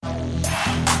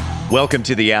Welcome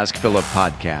to the Ask Philip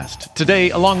podcast. Today,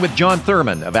 along with John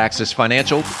Thurman of Axis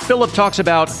Financial, Philip talks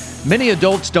about many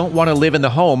adults don't want to live in the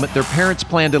home their parents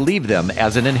plan to leave them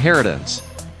as an inheritance,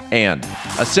 and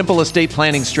a simple estate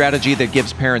planning strategy that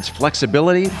gives parents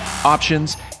flexibility,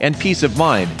 options, and peace of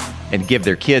mind, and give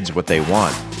their kids what they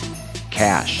want: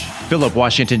 cash. Philip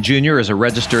Washington Jr. is a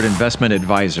registered investment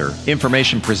advisor.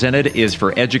 Information presented is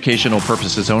for educational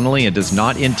purposes only and does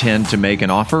not intend to make an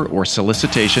offer or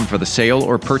solicitation for the sale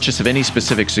or purchase of any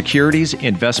specific securities,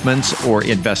 investments, or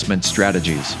investment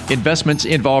strategies. Investments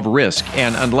involve risk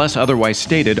and, unless otherwise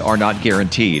stated, are not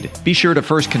guaranteed. Be sure to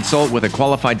first consult with a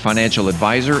qualified financial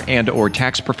advisor and/or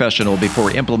tax professional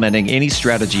before implementing any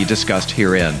strategy discussed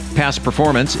herein. Past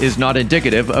performance is not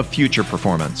indicative of future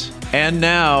performance. And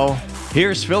now,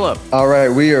 here's Philip. All right,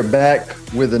 we are back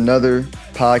with another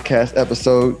podcast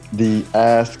episode, the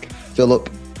Ask Philip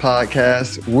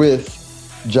podcast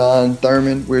with John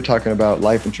Thurman. We're talking about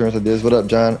life insurance ideas. What up,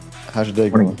 John? How's your day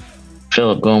going?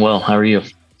 Philip, going well. How are you?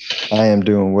 I am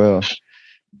doing well.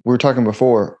 We were talking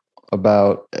before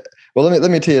about, well,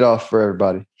 let me tee it off for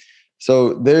everybody.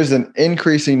 So there's an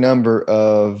increasing number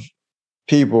of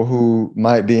people who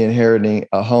might be inheriting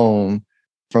a home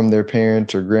from their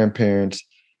parents or grandparents.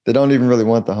 They don't even really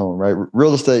want the home, right?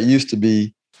 Real estate used to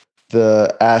be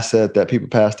the asset that people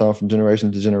passed on from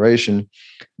generation to generation,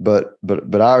 but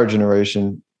our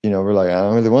generation, we're like, I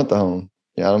don't really want the home.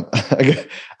 Yeah,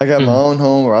 I got my own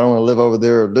home, or I don't want to live over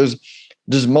there. There's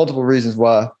just multiple reasons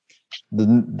why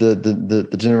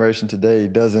the generation today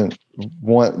doesn't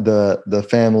want the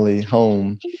family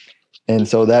home, and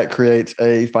so that creates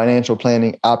a financial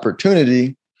planning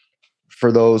opportunity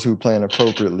for those who plan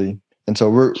appropriately. And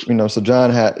so so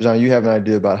John, you have an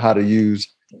idea about how to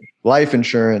use life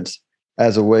insurance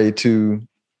as a way to,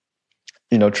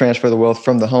 transfer the wealth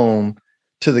from the home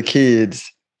to the kids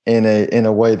in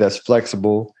a way that's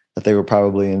flexible, that they would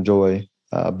probably enjoy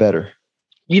better.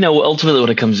 Ultimately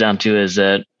what it comes down to is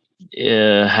that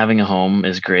having a home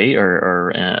is great,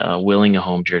 or willing a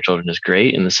home to your children is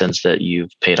great in the sense that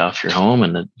you've paid off your home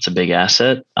and it's a big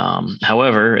asset.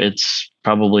 However, it's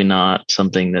probably not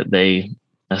something that they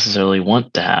necessarily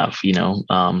want to have.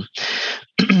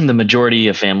 The majority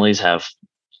of families have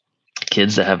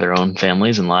kids that have their own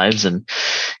families and lives, and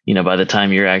by the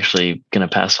time you're actually going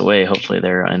to pass away, hopefully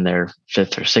they're in their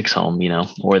fifth or sixth home,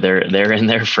 or they're in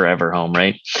their forever home,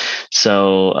 right?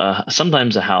 So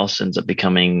sometimes a house ends up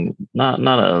becoming not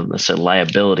a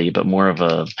liability, but more of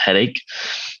a headache.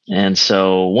 And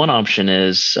so one option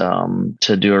is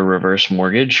to do a reverse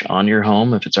mortgage on your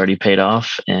home if it's already paid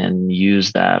off, and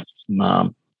use that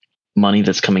money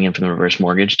that's coming in from the reverse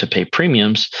mortgage to pay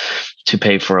premiums to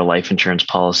pay for a life insurance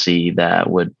policy that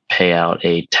would pay out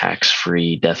a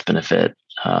tax-free death benefit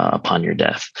upon your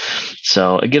death.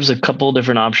 So it gives a couple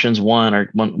different options.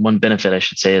 One benefit, I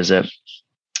should say, is that,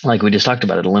 like we just talked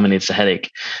about, it eliminates the headache.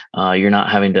 You're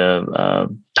not having to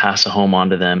pass a home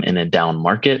onto them in a down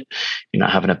market. You're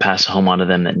not having to pass a home onto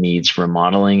them that needs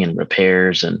remodeling and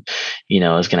repairs, and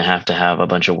is going to have a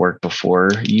bunch of work before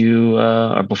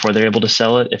before they're able to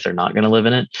sell it if they're not going to live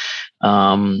in it.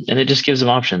 And it just gives them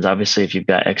options. Obviously, if you've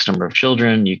got X number of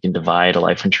children, you can divide a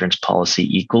life insurance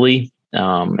policy equally.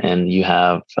 And you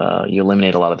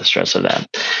eliminate a lot of the stress of that.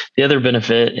 The other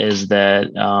benefit is that,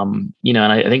 and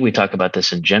I think we talk about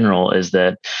this in general, is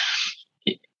that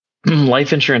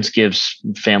life insurance gives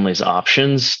families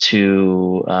options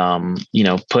to,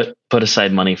 put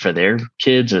aside money for their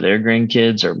kids or their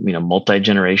grandkids, or,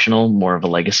 multi-generational, more of a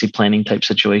legacy planning type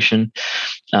situation.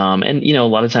 And a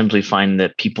lot of times we find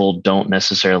that people don't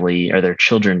necessarily, or their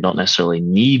children don't necessarily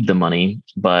need the money,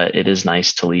 but it is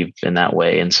nice to leave in that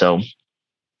way. And so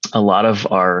a lot of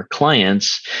our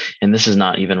clients, and this is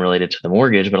not even related to the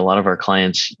mortgage, but a lot of our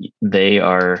clients, they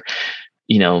are,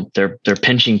 they're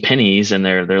pinching pennies, and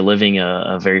they're living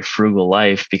a very frugal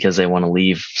life because they want to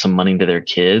leave some money to their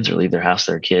kids or leave their house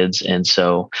to their kids. And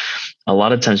so a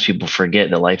lot of times people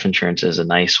forget that life insurance is a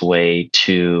nice way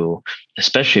to,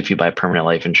 especially if you buy permanent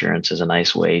life insurance, is a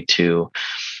nice way to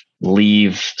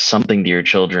leave something to your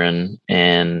children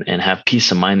and have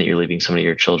peace of mind that you're leaving something to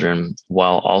your children,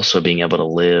 while also being able to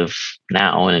live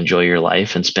now and enjoy your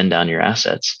life and spend down your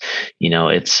assets.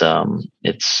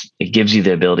 It gives you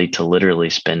the ability to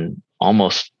literally spend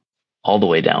almost all the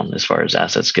way down as far as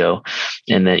assets go,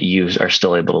 and that you are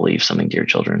still able to leave something to your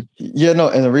children. Yeah, no.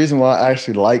 And the reason why I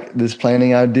actually like this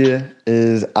planning idea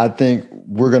is I think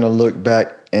we're going to look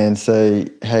back and say,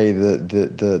 hey,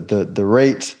 the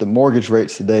rates, the mortgage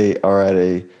rates today are at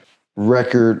a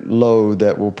record low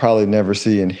that we'll probably never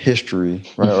see in history,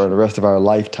 right, or the rest of our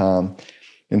lifetime.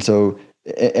 And so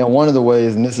and one of the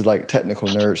ways, and this is like technical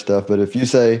nerd stuff, but if you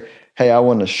say, hey, I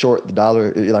want to short the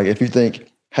dollar, like if you think,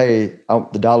 hey,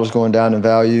 the dollar's going down in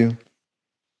value,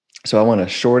 so I want to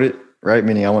short it, right?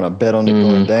 Meaning I want to bet on it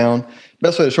going down.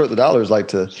 Best way to short the dollar is like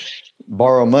to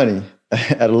borrow money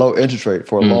at a low interest rate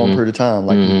for a long period of time,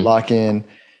 like lock in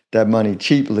that money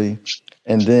cheaply.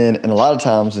 And then, and a lot of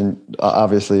times, and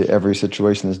obviously every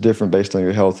situation is different based on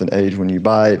your health and age when you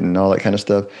buy it and all that kind of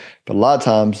stuff. But a lot of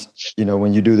times,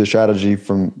 when you do the strategy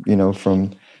from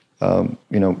when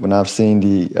I've seen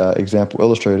the example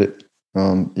illustrated,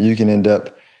 you can end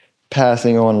up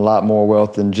passing on a lot more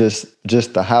wealth than just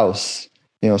the house,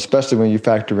 especially when you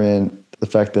factor in the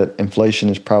fact that inflation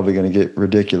is probably going to get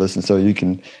ridiculous. And so you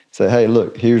can say, hey,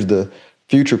 look, here's the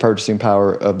future purchasing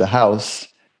power of the house,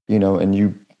 and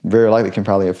you very likely can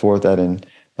probably afford that in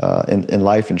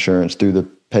life insurance through the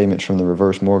payments from the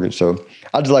reverse mortgage. So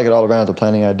I just like it all around as a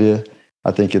planning idea.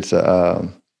 I think it's a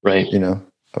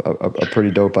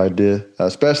pretty dope idea,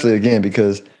 especially again,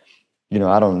 because,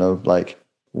 I don't know, like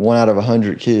 1 out of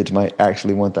 100 kids might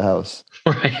actually want the house.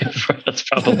 Right. That's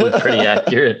probably pretty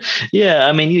accurate. Yeah.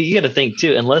 I mean, you got to think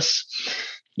too, unless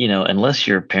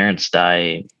your parents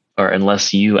die, or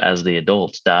unless you as the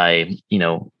adults die,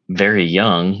 very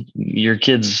young, your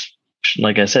kids,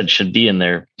 like I said, should be in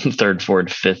their third,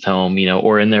 fourth, fifth home,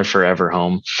 or in their forever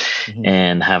home,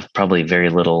 and have probably very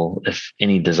little, if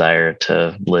any, desire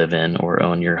to live in or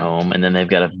own your home. And then they've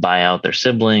got to buy out their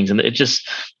siblings. And it's just,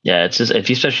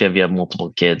 especially if you have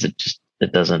multiple kids, it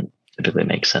doesn't typically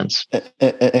make sense.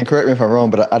 And correct me if I'm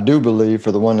wrong, but I do believe,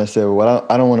 for the one that said, well,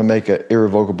 I don't want to make an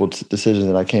irrevocable decision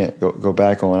that I can't go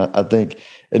back on. I think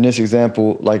in this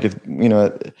example, like if,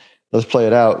 let's play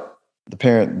it out, the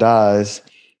parent dies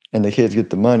and the kids get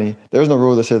the money. There's no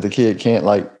rule that says the kid can't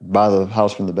like buy the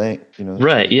house from the bank,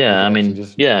 Right. Yeah. I mean,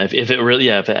 if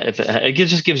it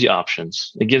just gives you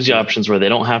options. It gives you options where they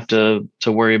don't have to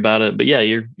worry about it. But yeah,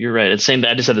 you're right. It's same.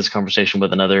 I just had this conversation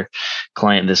with another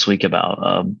client this week about,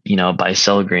 a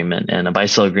buy-sell agreement, and a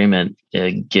buy-sell agreement,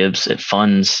 it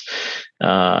funds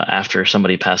after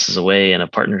somebody passes away in a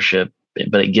partnership,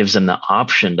 but it gives them the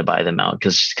option to buy them out,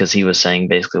 because he was saying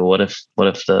basically, what if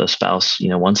the spouse,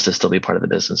 wants to still be part of the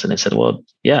business? And they said, well,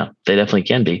 yeah, they definitely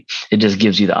can be. It just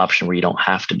gives you the option where you don't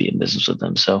have to be in business with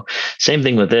them. So same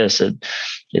thing with this. It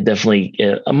definitely,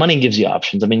 money gives you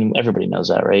options. I mean, everybody knows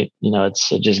that, right?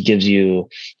 It just gives you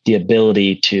the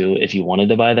ability to, if you wanted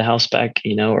to buy the house back,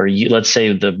 or let's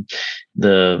say the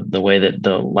way that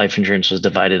the life insurance was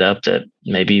divided up, that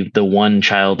maybe the one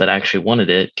child that actually wanted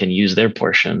it can use their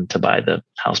portion to buy the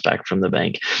house back from the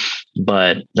bank.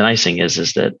 But the nice thing is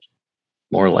that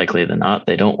more likely than not,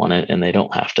 they don't want it and they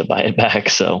don't have to buy it back.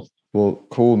 So, well,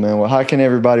 cool, man. Well, how can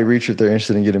everybody reach you if they're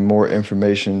interested in getting more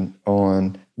information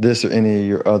on this or any of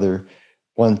your other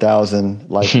 1,000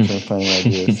 life insurance planning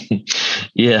ideas?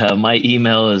 Yeah, my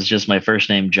email is just my first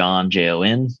name, John,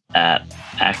 Jon, at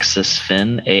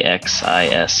AXISFIN,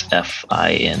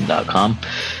 AXISFIN.com.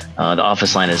 The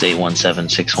office line is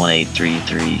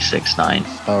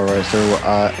 817-618-3369. All right, sir. Well,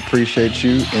 I appreciate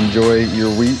you. Enjoy your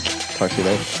week. Talk to you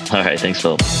later. All right. Thanks,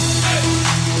 Phil.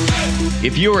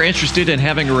 If you are interested in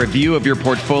having a review of your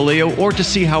portfolio or to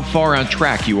see how far on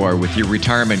track you are with your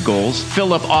retirement goals,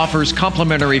 Philip offers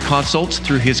complimentary consults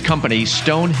through his company,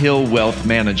 Stonehill Wealth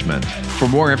Management. For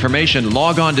more information,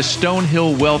 log on to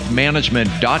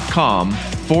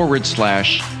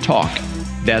stonehillwealthmanagement.com/talk.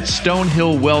 That's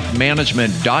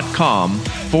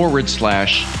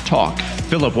stonehillwealthmanagement.com/talk.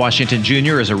 Philip Washington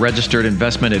Jr. is a registered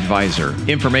investment advisor.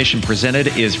 Information presented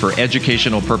is for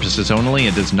educational purposes only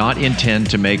and does not intend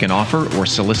to make an offer or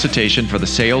solicitation for the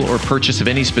sale or purchase of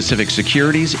any specific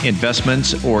securities,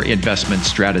 investments, or investment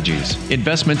strategies.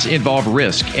 Investments involve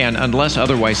risk and, unless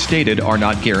otherwise stated, are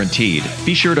not guaranteed.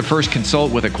 Be sure to first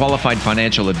consult with a qualified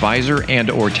financial advisor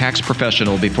and/or tax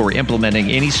professional before implementing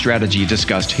any strategy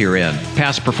discussed herein.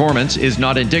 Past performance is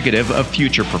not indicative of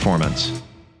future performance.